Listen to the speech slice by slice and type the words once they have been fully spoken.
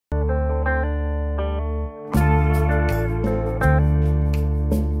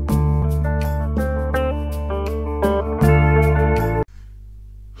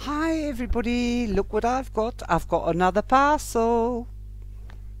everybody, look what I've got. I've got another parcel.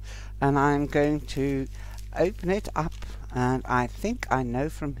 And I'm going to open it up, and I think I know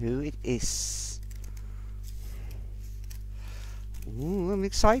from who it is. Ooh, I'm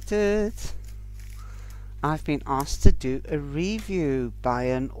excited. I've been asked to do a review by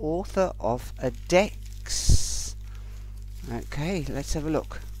an author of a Dex. Okay, let's have a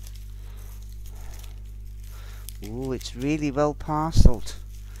look. Ooh, it's really well parcelled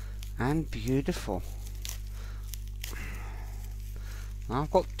and beautiful.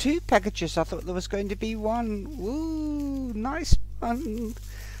 I've got two packages. I thought there was going to be one. Ooh, nice one.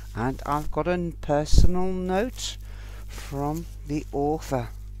 And I've got a personal note from the author.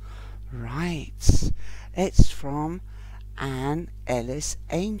 Right. It's from Anne Ellis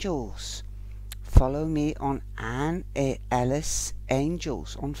Angels. Follow me on Anne Ellis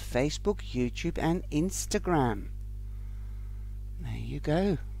Angels on Facebook, YouTube and Instagram. There you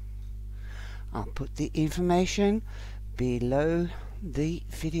go. I'll put the information below the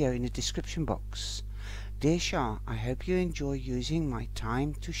video in the description box. Dear Shah, I hope you enjoy using my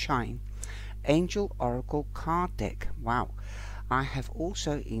Time to Shine Angel Oracle card deck. Wow. I have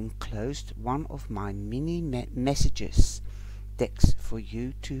also enclosed one of my mini messages decks for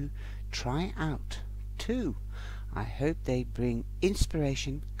you to try out too. I hope they bring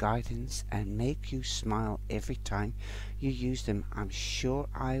inspiration, guidance and make you smile every time you use them. I'm sure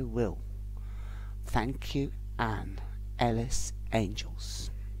I will. Thank you, Anne Ellis Angels.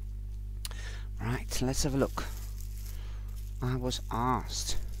 Right, let's have a look. I was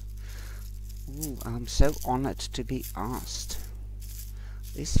asked. Ooh, I'm so honoured to be asked.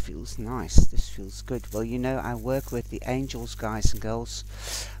 This feels nice. This feels good. Well, you know I work with the Angels, guys and girls.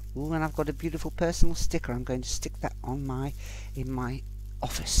 Ooh, and I've got a beautiful personal sticker. I'm going to stick that on in my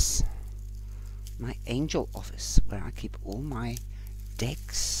office. My angel office, where I keep all my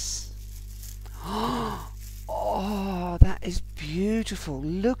decks. Oh, that is beautiful.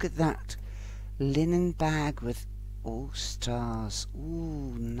 Look at that linen bag with all stars.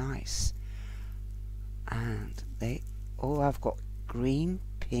 Ooh, nice. And I've got green,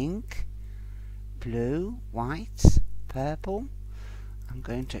 pink, blue, white, purple. I'm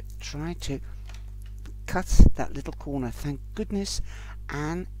going to try to cut that little corner. Thank goodness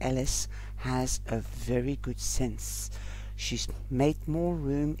Anne Ellis has a very good sense. She's made more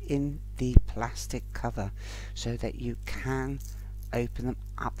room in the plastic cover so that you can open them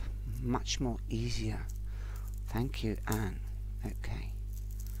up much more easier. Thank you, Anne. Okay.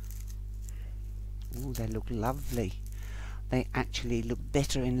 Ooh, they look lovely. They actually look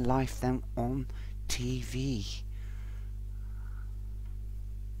better in life than on TV.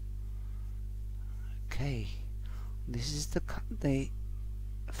 Okay. This is the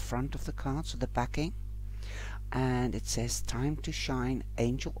front of the card, so the backing. And it says Time to Shine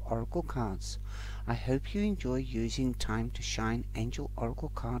Angel Oracle cards. I hope you enjoy using Time to Shine Angel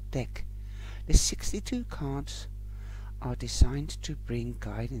Oracle card deck. The 62 cards are designed to bring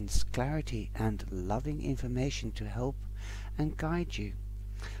guidance, clarity and loving information to help and guide you.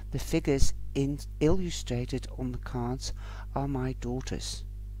 The figures illustrated on the cards are my daughters.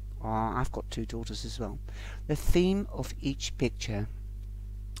 I've got two daughters as well. The theme of each picture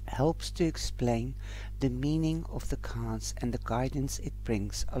helps to explain the meaning of the cards and the guidance it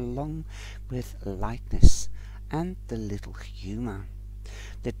brings, along with lightness and the little humor.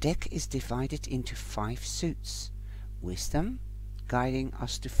 The deck is divided into 5 suits. Wisdom, guiding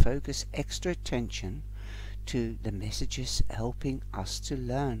us to focus extra attention to the messages, helping us to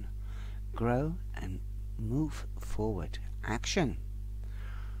learn, grow and move forward. Action,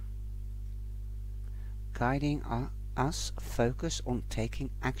 guiding us focus on taking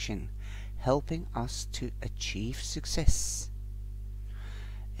action, helping us to achieve success.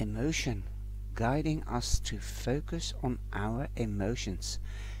 Emotion, guiding us to focus on our emotions,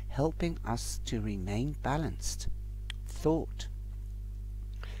 helping us to remain balanced. Thought,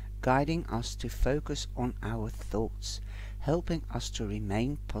 guiding us to focus on our thoughts, helping us to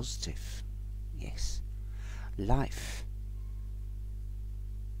remain positive. Yes. Life,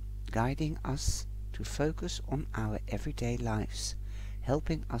 guiding us to focus on our everyday lives,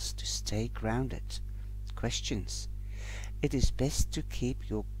 helping us to stay grounded. Questions, it is best to keep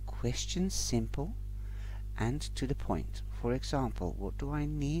your questions simple and to the point. For example, what do I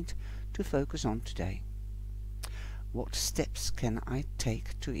need to focus on today? What steps can I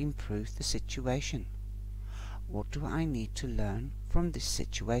take to improve the situation? What do I need to learn from this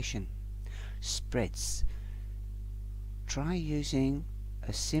situation? Spreads, try using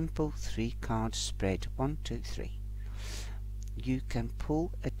a simple 3-card spread. 1, 2, 3. You can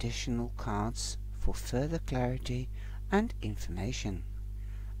pull additional cards for further clarity and information.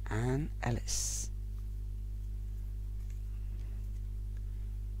 Anne Ellis.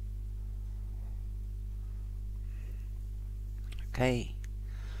 Okay,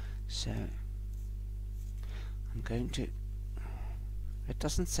 so I'm going to, it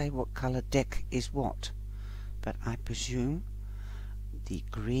doesn't say what colour deck is what, but I presume the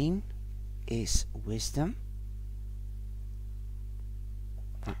green is wisdom.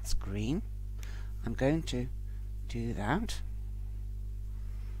 That's green. I'm going to do that.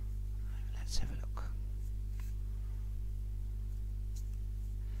 Let's have a look.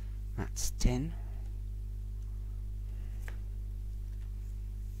 That's 10.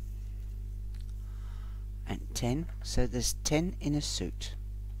 And 10. So there's 10 in a suit.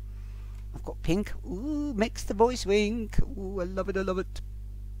 I've got pink. Ooh, makes the voice wink. Ooh, I love it, I love it.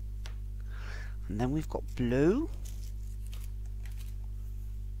 And then we've got blue.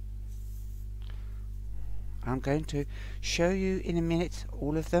 I'm going to show you in a minute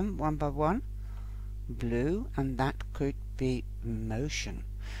all of them one by one. Blue, and that could be motion,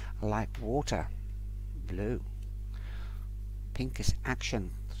 like water. Blue. Pink is action,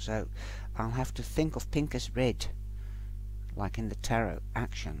 so I'll have to think of pink as red, like in the tarot,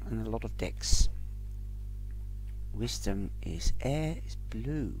 action, and a lot of decks. Wisdom is air, is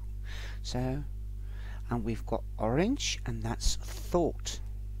blue. So, and we've got orange, and that's thought.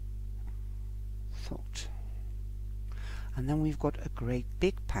 Thought. And then we've got a great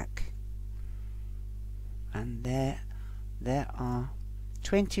big pack, and there are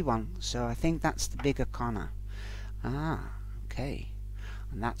 21, so I think that's the big arcana. Ah, okay,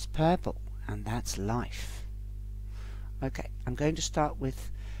 and that's purple, and that's life. Okay, I'm going to start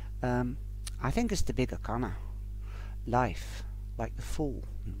with I think it's the big arcana, life, like the Fool,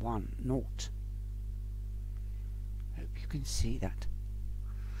 1, 0. Hope you can see that.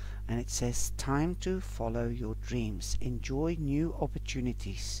 And it says, time to follow your dreams. Enjoy new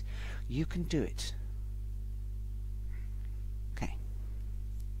opportunities. You can do it. Okay.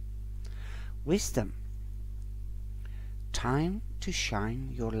 Wisdom. Time to shine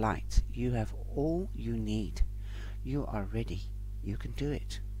your light. You have all you need. You are ready. You can do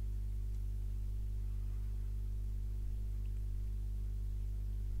it.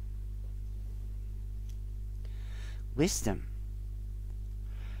 Wisdom.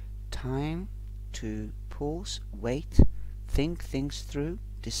 Time to pause, wait, think things through,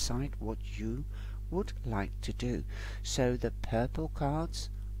 decide what you would like to do. So the purple cards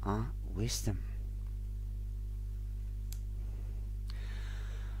are wisdom.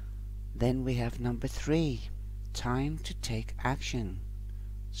 Then we have number 3, time to take action.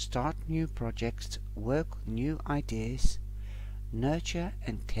 Start new projects, work new ideas, nurture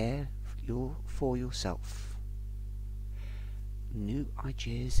and care for yourself. New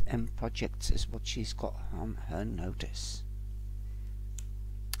ideas and projects is what she's got on her notice.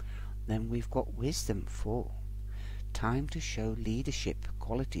 Then we've got wisdom 4. Time to show leadership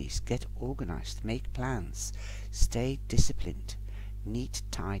qualities, get organized, make plans, stay disciplined, neat,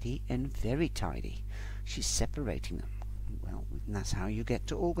 tidy, and very tidy. She's separating them. Well, that's how you get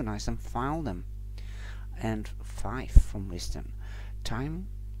to organize them, file them. And 5 from wisdom. Time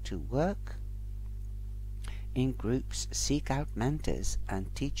to work in groups, seek out mentors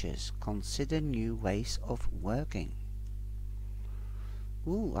and teachers, consider new ways of working.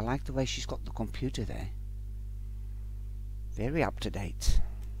 Ooh, I like the way she's got the computer there. Very up to date.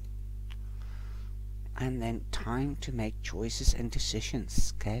 And then time to make choices and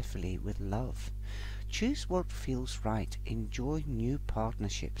decisions carefully with love. Choose what feels right. Enjoy new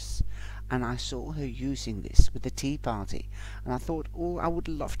partnerships. And I saw her using this with the tea party, and I thought, oh, I would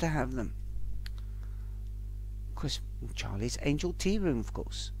love to have them. Charlie's Angel Tea Room, of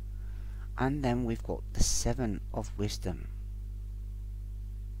course. And then we've got the 7 of wisdom.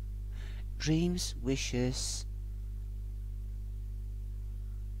 Dreams, wishes,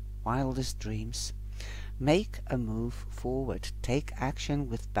 wildest dreams. Make a move forward. Take action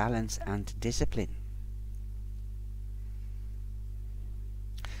with balance and discipline.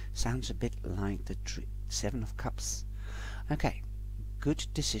 Sounds a bit like the 7 of Cups. Okay, good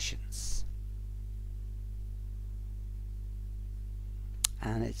decisions.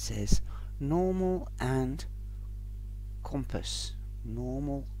 And it says normal and compass.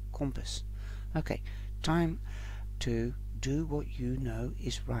 Normal compass. Okay, time to do what you know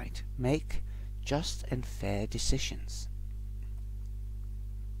is right. Make just and fair decisions.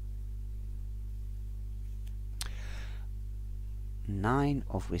 Nine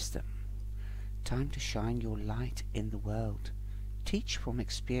of wisdom. Time to shine your light in the world. Teach from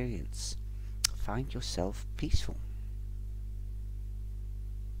experience. Find yourself peaceful.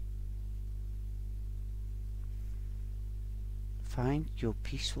 Find your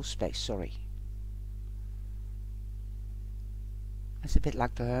peaceful space. Sorry. That's a bit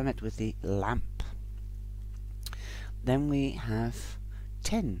like the hermit with the lamp. Then we have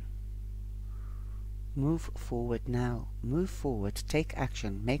 10. Move forward now. Move forward. Take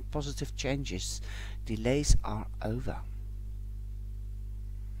action. Make positive changes. Delays are over.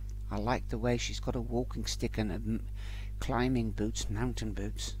 I like the way she's got a walking stick and climbing boots, mountain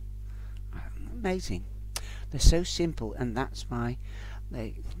boots. Amazing. They're so simple, and that's why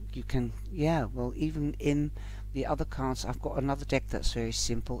you can, yeah, well, even in the other cards, I've got another deck that's very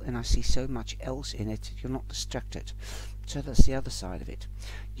simple, and I see so much else in it, you're not distracted. So that's the other side of it.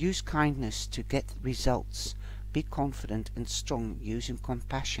 Use kindness to get results. Be confident and strong. Using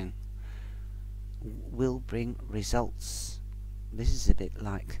compassion will bring results. This is a bit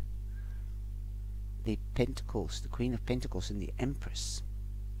like the Pentacles, the Queen of Pentacles and the Empress.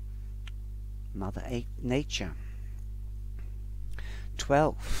 Mother Nature.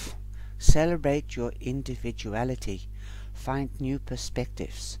 12. Celebrate your individuality. Find new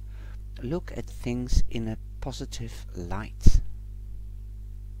perspectives. Look at things in a positive light.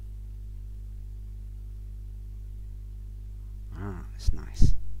 Ah, that's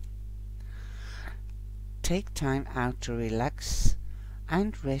nice. Take time out to relax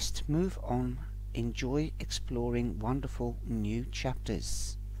and rest. Move on. Enjoy exploring wonderful new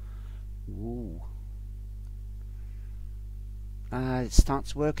chapters. Ooh. It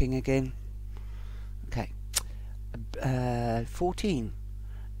starts working again. Okay. 14.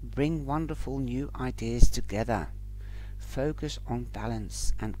 Bring wonderful new ideas together. Focus on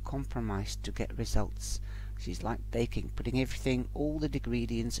balance and compromise to get results. She's like baking, putting everything, all the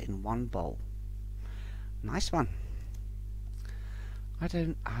ingredients in one bowl. Nice one.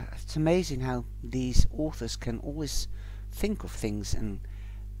 It's amazing how these authors can always think of things and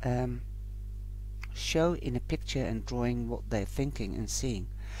show in a picture and drawing what they're thinking and seeing.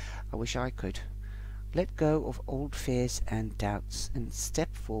 I wish I could. Let go of old fears and doubts and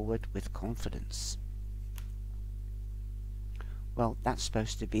step forward with confidence. Well, that's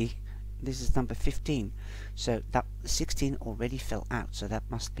supposed to be, this is number 15, so that 16 already fell out, so that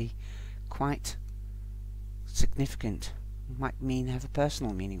must be quite significant. Might mean have a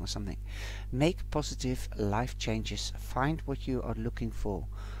personal meaning or something. Make positive life changes. Find what you are looking for.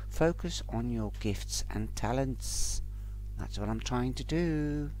 Focus on your gifts and talents. That's what I'm trying to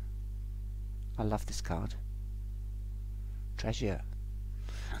do. I love this card. Treasure.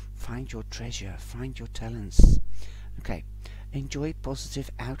 Find your treasure. Find your talents. Okay. Enjoy positive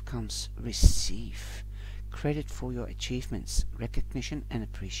outcomes. Receive credit for your achievements, recognition and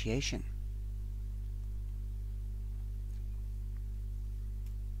appreciation.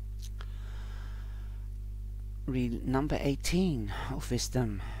 Number 18 of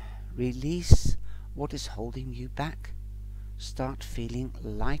wisdom. Release what is holding you back. Start feeling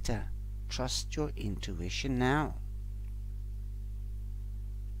lighter. Trust your intuition now.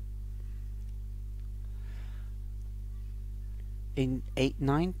 In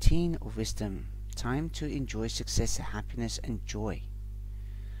 19 of wisdom. Time to enjoy success, happiness and joy.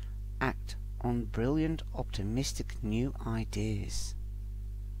 Act on brilliant, optimistic new ideas.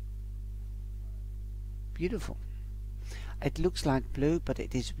 Beautiful. It looks like blue, but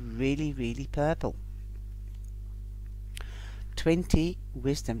it is really, really purple. 20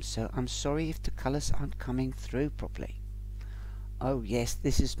 wisdom, so I'm sorry if the colors aren't coming through properly. Oh yes,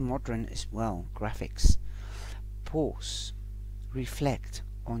 this is modern as well, graphics. Pause. Reflect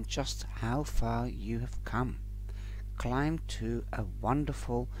on just how far you have come. Climb to a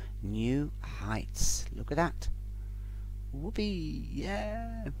wonderful new heights. Look at that. Whoopee,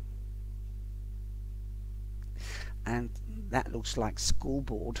 yeah. And that looks like school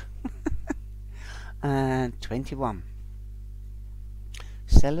board. And 21.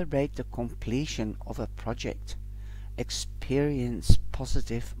 Celebrate the completion of a project. Experience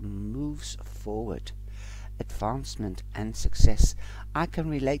positive moves forward, advancement and success. I can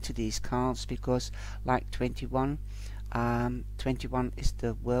relate to these cards because like 21, 21 is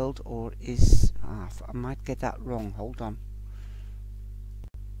the world, or is, I might get that wrong, hold on.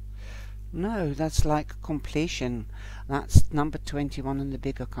 No, that's like completion. That's number 21 in the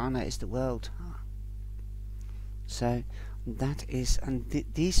big arcana is the world. So that is, and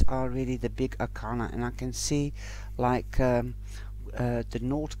these are really the big arcana, and I can see like the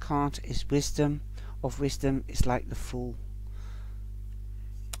North card is wisdom. Of wisdom is like the Fool.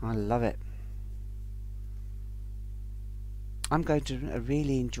 I love it. I'm going to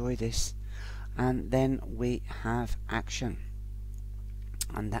really enjoy this. And then we have action.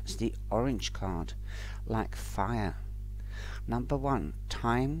 And that's the orange card, like fire. Number 1,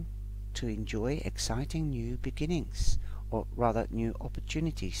 time to enjoy exciting new beginnings or rather new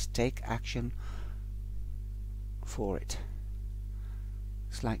opportunities. Take action for it.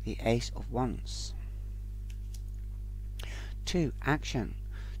 It's like the Ace of Wands. 2. Action.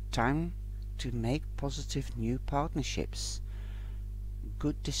 Time to make positive new partnerships.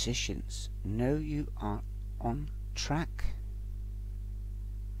 Good decisions. Know you are on track.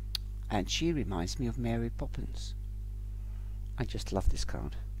 And she reminds me of Mary Poppins. I just love this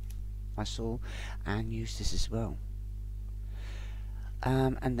card. I saw Anne use this as well.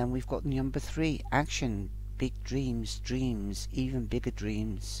 And then we've got number 3. Action. Big dreams. Dreams. Even bigger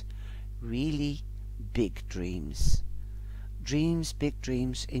dreams. Really big dreams. Dreams, big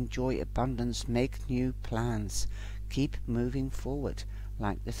dreams. Enjoy abundance. Make new plans. Keep moving forward.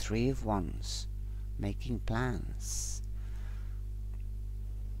 Like the 3 of Wands. Making plans.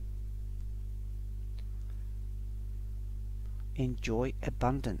 Enjoy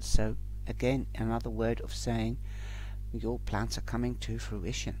abundance. So again, another word of saying your plans are coming to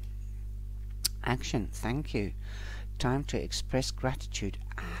fruition. Action. Thank you. Time to express gratitude,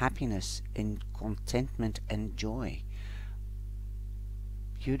 happiness, and contentment and joy.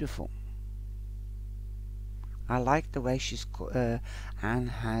 Beautiful. I like the way she's Anne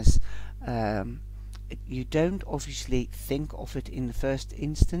has you don't obviously think of it in the first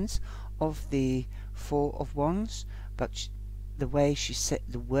instance of the 4 of Wands, but the way she said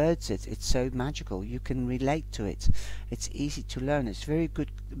the words it's so magical. You can relate to it. It's easy to learn. It's very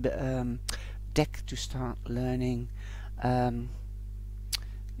good deck to start learning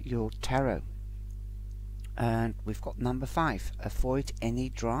your tarot. And we've got number 5. Avoid any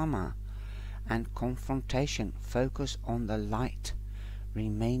drama and confrontation. Focus on the light.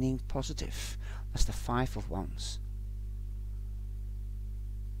 Remaining positive. That's the 5 of Wands.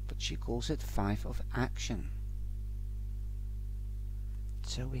 But she calls it 5 of action.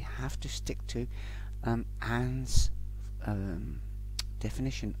 So we have to stick to Anne's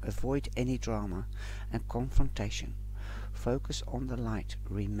definition. Avoid any drama and confrontation. Focus on the light.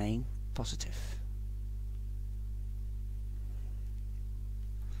 Remain positive.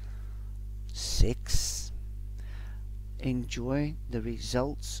 6. Enjoy the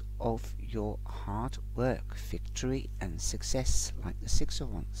results of your hard work, victory and success, like the 6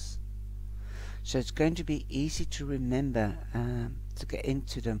 of Wands. So it's going to be easy to remember to get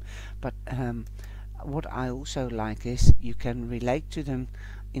into them, but what I also like is you can relate to them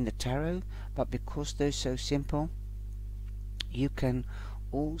in the tarot, but because they're so simple, you can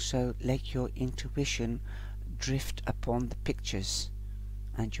also let your intuition drift upon the pictures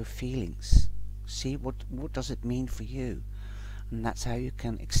and your feelings. See what does it mean for you, and that's how you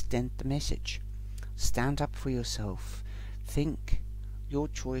can extend the message. Stand up for yourself. Think your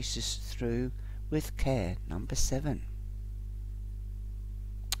choices through with care. Number 7.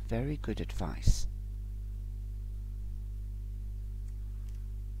 Very good advice.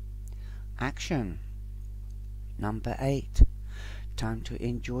 Action. Number 8. Time to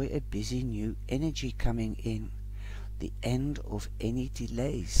enjoy a busy new energy coming in. The end of any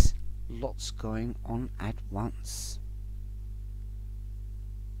delays. Lots going on at once.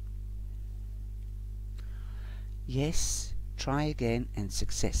 Yes, try again and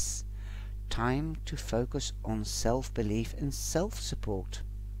success. Time to focus on self-belief and self-support.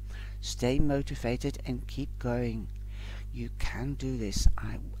 Stay motivated and keep going. You can do this.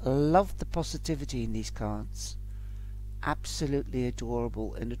 I love the positivity in these cards. Absolutely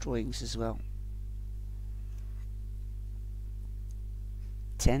adorable in the drawings as well.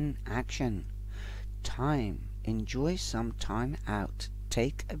 10. Action. Time. Enjoy some time out.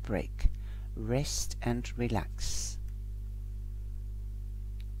 Take a break. Rest and relax.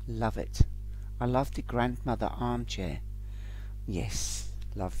 Love it. I love the grandmother armchair. Yes,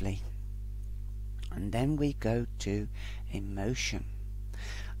 lovely. And then we go to emotion.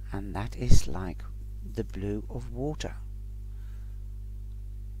 And that is like the blue of water.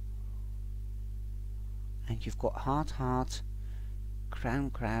 And you've got heart,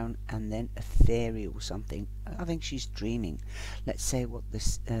 crown, and then a fairy or something. I think she's dreaming. Let's say what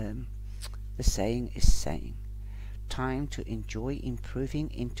this the saying is saying. Time to enjoy improving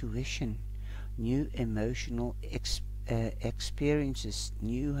intuition, new emotional experiences,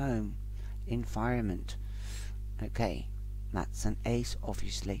 new home environment. Okay, that's an ace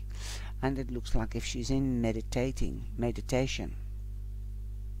obviously, and it looks like if she's in meditation,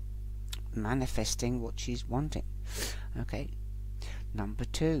 manifesting what she's wanting. Okay, number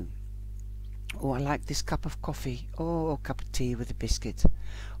 2. Oh, I like this cup of coffee. Oh, a cup of tea with a biscuit.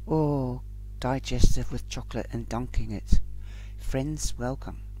 Oh, digestive with chocolate and dunking it. Friends,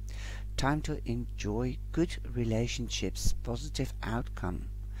 welcome. Time to enjoy good relationships, positive outcome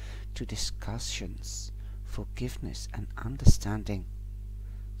to discussions. forgiveness and understanding.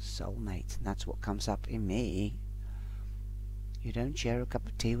 Soulmate, that's what comes up in me. You don't share a cup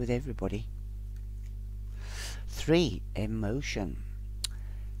of tea with everybody. 3. Emotion.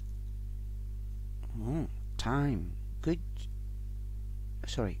 Time.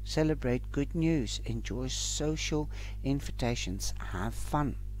 Celebrate good news. Enjoy social invitations. Have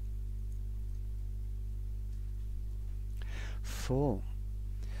fun. 4.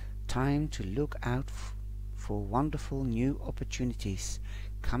 Time to look out for wonderful new opportunities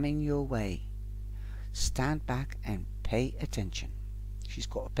coming your way. Stand back and pay attention. She's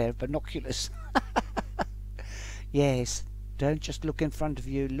got a pair of binoculars. Yes, don't just look in front of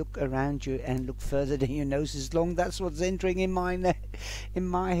you, look around you and look further than your nose is long. That's what's entering in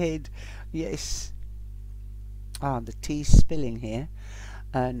my head. Yes. The tea's spilling here.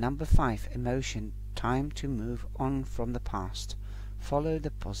 Number 5, emotion. Time to move on from the past. Follow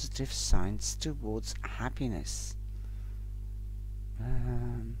the positive signs towards happiness.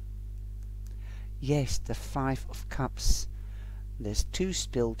 Yes, the 5 of Cups. There's 2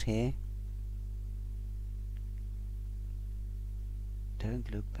 spilled here.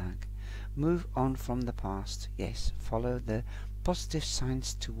 Don't look back. Move on from the past. Yes, follow the positive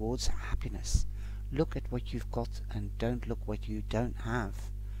signs towards happiness. Look at what you've got and don't look what you don't have.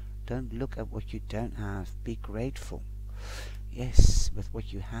 Don't look at what you don't have. Be grateful. Yes, with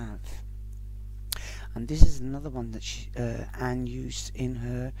what you have. And this is another one that Anne used in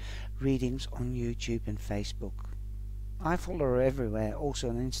her readings on YouTube and Facebook. I follow her everywhere, also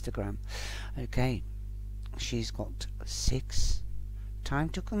on Instagram. Okay, she's got 6. Time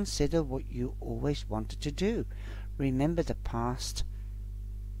to consider what you always wanted to do. Remember the past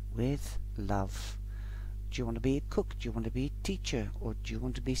with love. Do you want to be a cook? Do you want to be a teacher? Or do you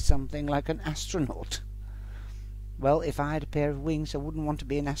want to be something like an astronaut? Well, if I had a pair of wings, I wouldn't want to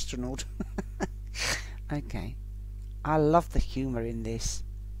be an astronaut. Okay. I love the humour in this.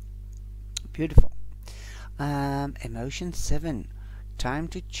 Beautiful. Emotion 7. Time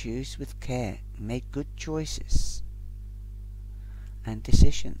to choose with care. Make good choices and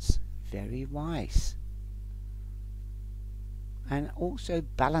decisions. Very wise. And also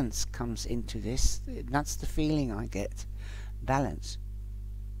balance comes into this. That's the feeling I get. Balance.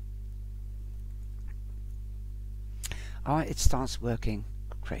 It starts working.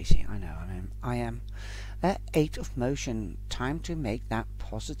 Crazy, I know. I am. 8 of motion. Time to make that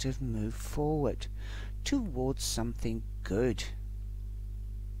positive move forward towards something good.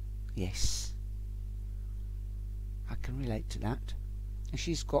 Yes, I can relate to that.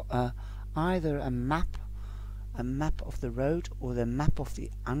 She's got either a map of the road or the map of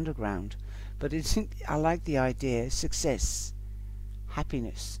the underground, but I like the idea. Success,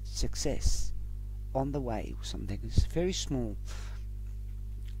 happiness, success on the way or something. It's very small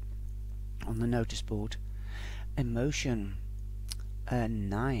on the notice board. Emotion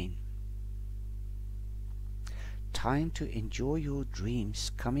 9. Time to enjoy your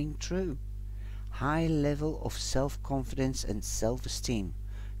dreams coming true. High level of self-confidence and self-esteem.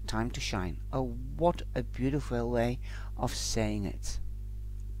 Time to shine. Oh, what a beautiful way of saying it.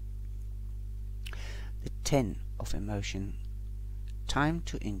 The 10 of emotion. Time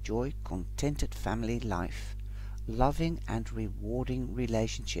to enjoy contented family life. Loving and rewarding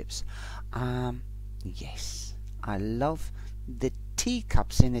relationships. Yes, I love the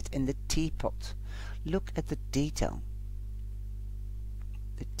teacups in it, in the teapot. Look at the detail.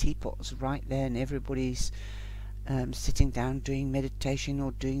 The teapot's right there and everybody's sitting down doing meditation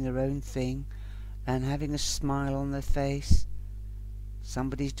or doing their own thing and having a smile on their face.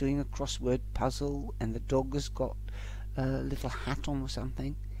 Somebody's doing a crossword puzzle and the dog has got a little hat on or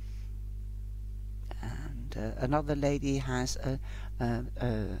something. And another lady has a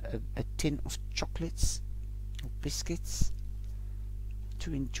tin of chocolates or biscuits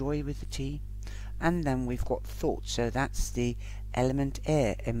to enjoy with the tea. And then we've got thoughts, so that's the element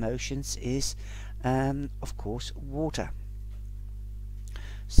air. Emotions is of course water.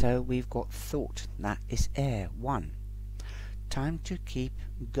 So we've got thought, that is air. 1. Time to keep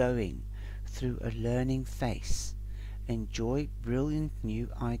going through a learning phase. Enjoy brilliant new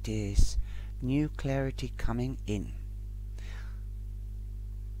ideas, new clarity coming in.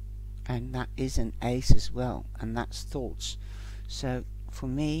 And that is an ace as well, and that's thoughts. So for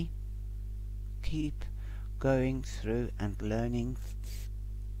me, keep going through and learning.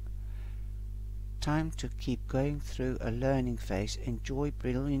 Time to keep going through a learning phase. Enjoy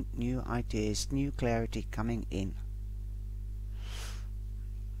brilliant new ideas, new clarity coming in.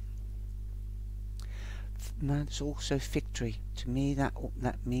 There's also victory. To me that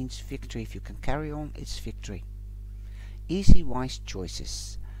means victory. If you can carry on, it's victory. Easy, wise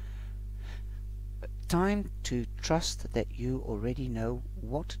choices. Time to trust that you already know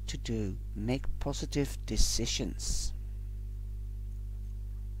what to do. Make positive decisions.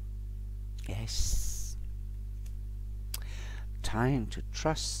 Yes. Time to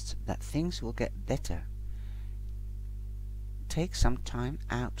trust that things will get better. Take some time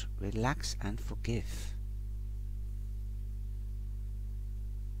out, relax and forgive.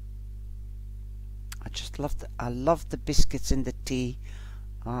 I love the biscuits and the tea.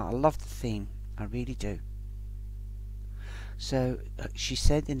 I love the theme. I really do. So she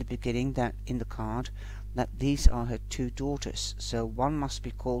said in the beginning that in the card that these are her two daughters. So one must be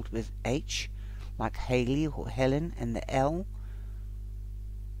called with H, like Haley or Helen, and the L,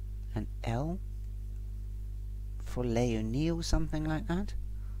 and L for Leonie or something like that.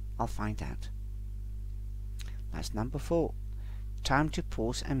 I'll find out. That's number 4. Time to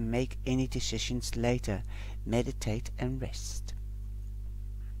pause and make any decisions later. Meditate and rest.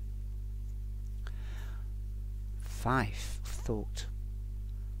 5. Thought.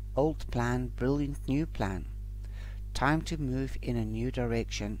 Old plan, brilliant new plan. Time to move in a new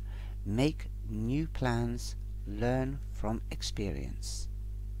direction. Make new plans. Learn from experience.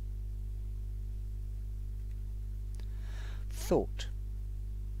 Thought.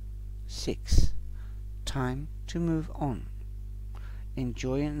 6. Time to move on.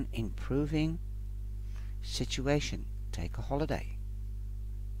 Enjoy an improving situation. Take a holiday.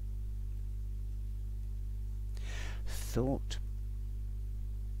 Thought.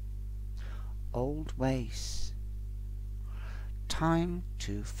 Old ways. Time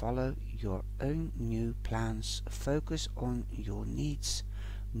to follow your own new plans. Focus on your needs.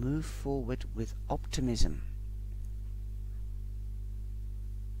 Move forward with optimism.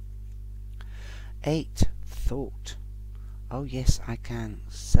 8. Thought. Oh yes, I can.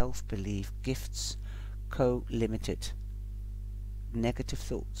 Self-belief. Gifts. Co-limited. Negative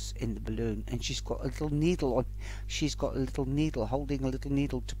thoughts in the balloon, and she's got a little needle on. She's got a little needle, holding a little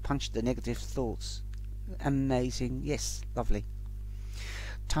needle to punch the negative thoughts. Amazing. Yes, lovely.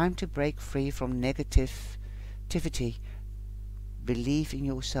 Time to break free from negativity. Believe in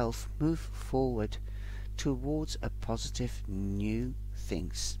yourself. Move forward towards a positive new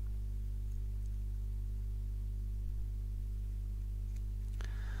things.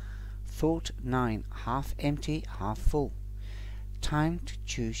 Thought 9. Half empty, half full. Time to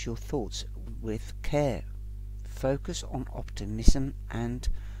choose your thoughts with care. Focus on optimism and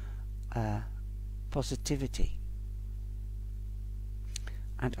positivity.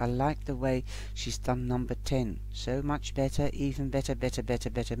 And I like the way she's done number 10. So much better, even better, better, better,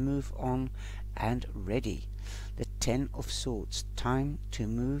 better. Move on and ready. The 10 of Swords. Time to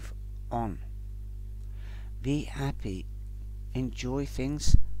move on. Be happy. Enjoy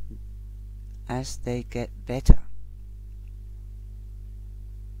things as they get better.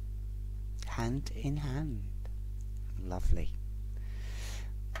 Hand in hand. Lovely.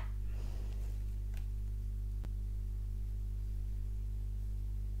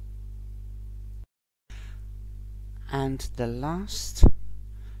 And the last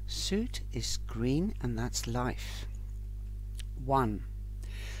suit is green, and that's life. 1.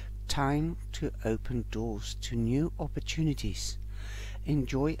 Time to open doors to new opportunities.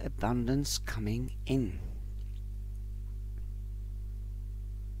 Enjoy abundance coming in.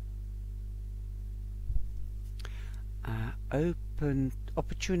 Open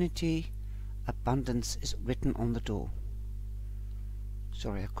opportunity, abundance is written on the door.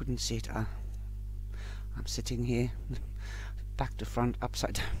 Sorry, I couldn't see it. I'm sitting here, back to front,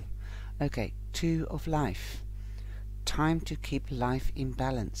 upside down. Okay, 2 of life. Time to keep life in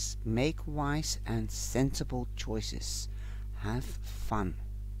balance. Make wise and sensible choices. Have fun.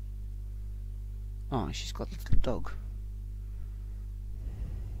 Oh, she's got a little dog.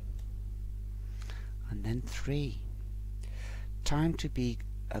 And then 3. Time to be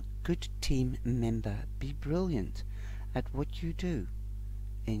a good team member. Be brilliant at what you do.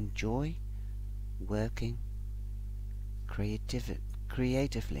 Enjoy working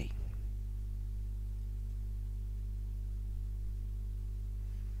creatively.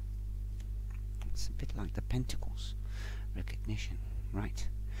 It's a bit like the Pentacles. Recognition. Right.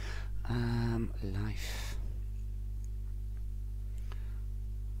 Life.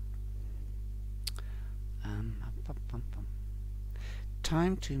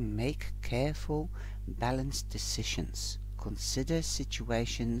 Time to make careful, balanced decisions. Consider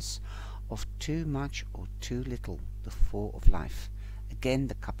situations of too much or too little. The 4 of life. Again,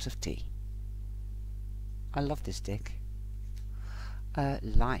 the cups of tea. I love this deck.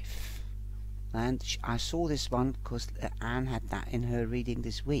 Life. And I saw this one because Anne had that in her reading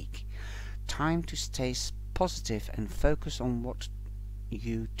this week. Time to stay positive and focus on what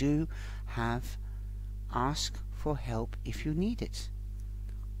you do have ask for help if you need it.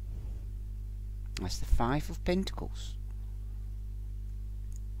 That's the Five of Pentacles.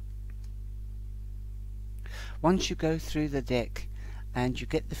 Once you go through the deck and you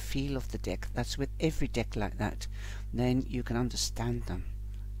get the feel of the deck, that's with every deck like that, then you can understand them.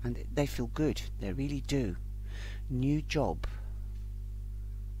 And they feel good, they really do. New job,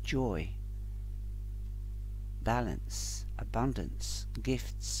 joy, balance, abundance,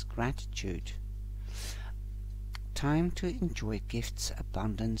 gifts, gratitude. Time to enjoy gifts,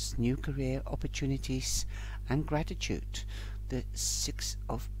 abundance, new career opportunities, and gratitude. The Six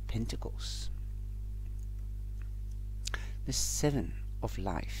of Pentacles. The Seven of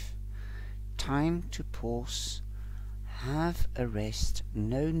Life. Time to pause, have a rest,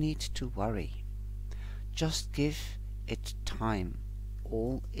 no need to worry. Just give it time,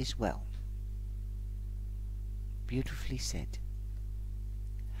 all is well. Beautifully said.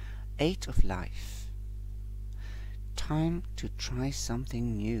 Eight of Life. Time to try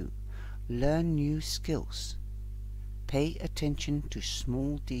something new, learn new skills, pay attention to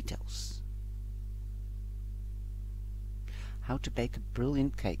small details. How to bake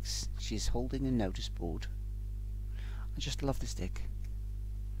brilliant cakes. She's holding a notice board. I just love this deck.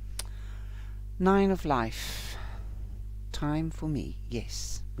 Nine of Life. Time for me.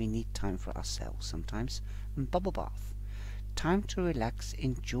 Yes, we need time for ourselves sometimes. And bubble bath. Time to relax,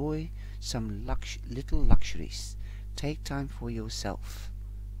 enjoy some little luxuries. Take time for yourself.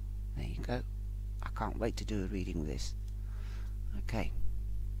 There you go. I can't wait to do a reading with this. Okay.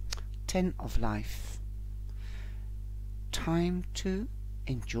 10 of Life. Time to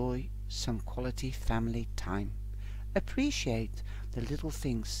enjoy some quality family time. Appreciate the little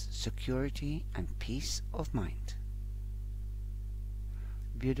things, security and peace of mind.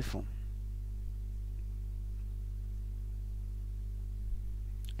 Beautiful.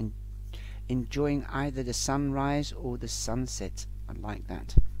 And enjoying either the sunrise or the sunset. I like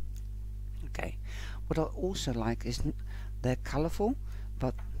that. Okay. What I also like is they're colourful,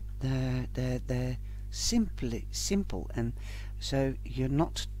 but they're simple, and so you're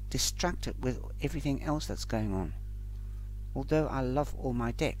not distracted with everything else that's going on. Although I love all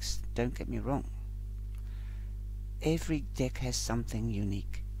my decks, don't get me wrong. Every deck has something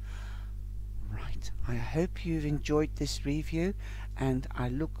unique. Right, I hope you've enjoyed this review, and I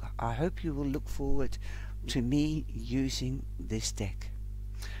hope you will look forward to me using this deck.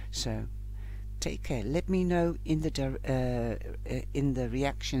 So take care. Let me know in the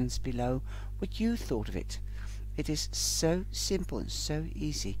reactions below what you thought of it. It is so simple and so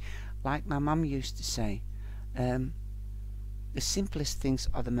easy. Like my mum used to say, the simplest things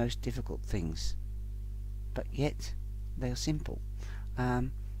are the most difficult things, but yet they are simple.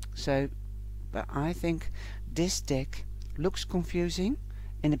 But I think this deck looks confusing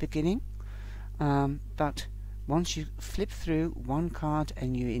in the beginning, but once you flip through one card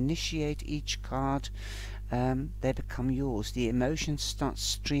and you initiate each card, they become yours. The emotions start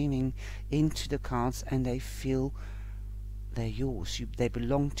streaming into the cards and they feel they're yours. They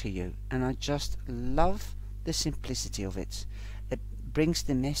belong to you. And I just love the simplicity of it. It brings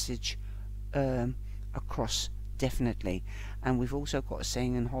the message across, definitely. And we've also got a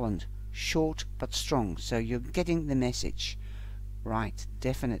saying in Holland, short but strong. So you're getting the message. Right,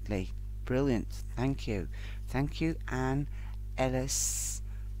 definitely. Brilliant. Thank you. Thank you, Anne Ellis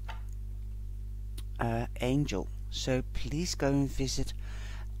Angel. So please go and visit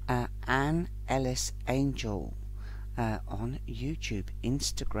Anne Ellis Angel on YouTube,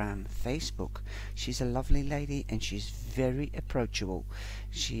 Instagram, Facebook. She's a lovely lady and she's very approachable.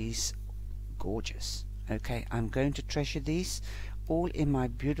 She's gorgeous. Okay, I'm going to treasure these all in my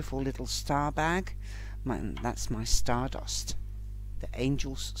beautiful little star bag. That's my stardust. The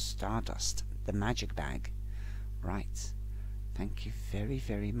Angel's Stardust, the magic bag. Right. Thank you very,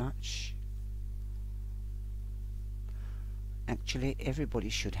 very much. Actually, everybody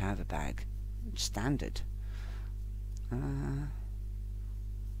should have a bag. Standard.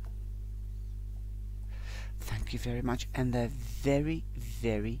 Thank you very much. And they're very,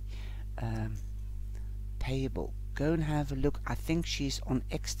 very payable. Go and have a look. I think she's on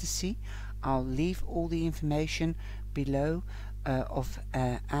Ecstasy. I'll leave all the information below of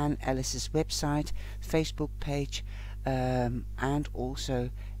Anne Ellis's website, Facebook page, and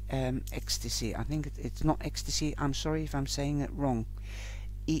also Ecstasy. I think it's not Ecstasy. I'm sorry if I'm saying it wrong.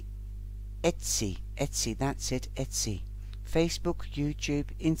 Etsy, that's it, Etsy. Facebook, YouTube,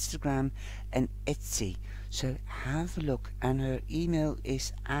 Instagram, and Etsy. So have a look, and her email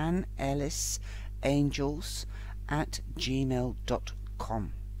is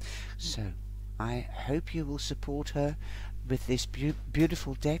ANNEELLISANGES@gmail.com. So I hope you will support her with this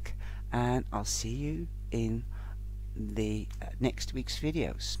beautiful deck, and I'll see you in the next week's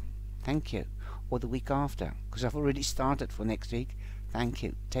videos. Thank you. Or the week after, because I've already started for next week. Thank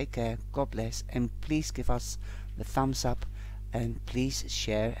you. Take care. God bless. And please give us the thumbs up, and please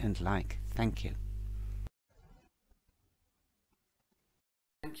share and like. Thank you.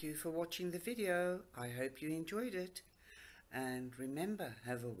 Thank you for watching the video. I hope you enjoyed it. And remember,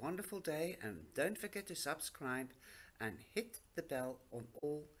 have a wonderful day, and don't forget to subscribe and hit the bell on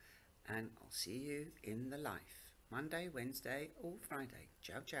all, and I'll see you in the live Monday, Wednesday or Friday.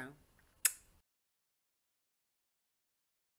 Ciao, ciao.